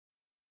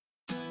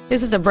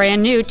This is a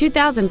brand new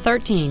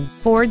 2013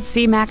 Ford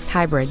C-Max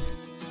Hybrid.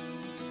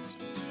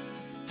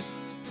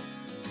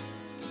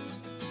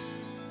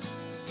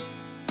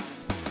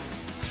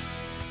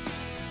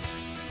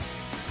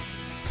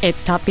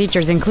 Its top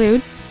features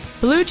include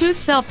Bluetooth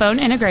cell phone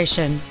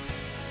integration,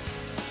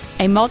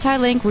 a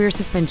multi-link rear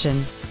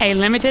suspension, a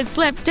limited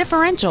slip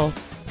differential,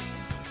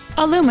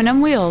 aluminum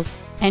wheels,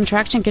 and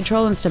traction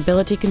control and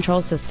stability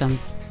control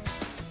systems.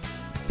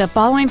 The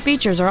following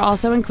features are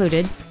also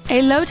included: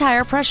 a low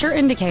tire pressure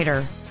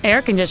indicator,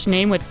 air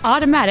conditioning with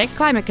automatic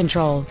climate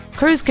control,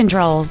 cruise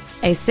control,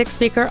 a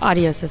 6-speaker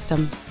audio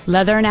system,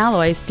 leather and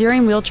alloy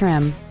steering wheel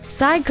trim,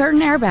 side curtain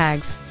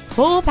airbags,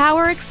 full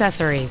power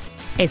accessories,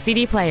 a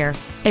CD player,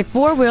 a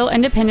 4-wheel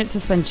independent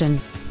suspension,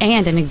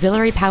 and an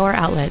auxiliary power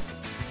outlet.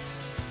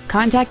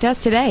 Contact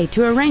us today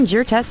to arrange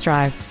your test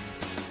drive.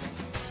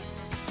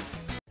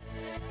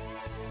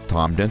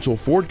 Tom Denchel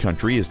Ford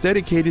Country is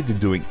dedicated to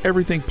doing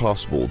everything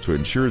possible to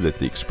ensure that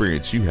the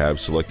experience you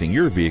have selecting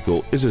your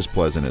vehicle is as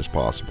pleasant as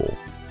possible.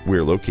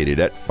 We're located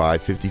at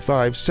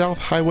 555 South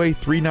Highway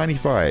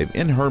 395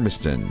 in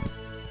Hermiston.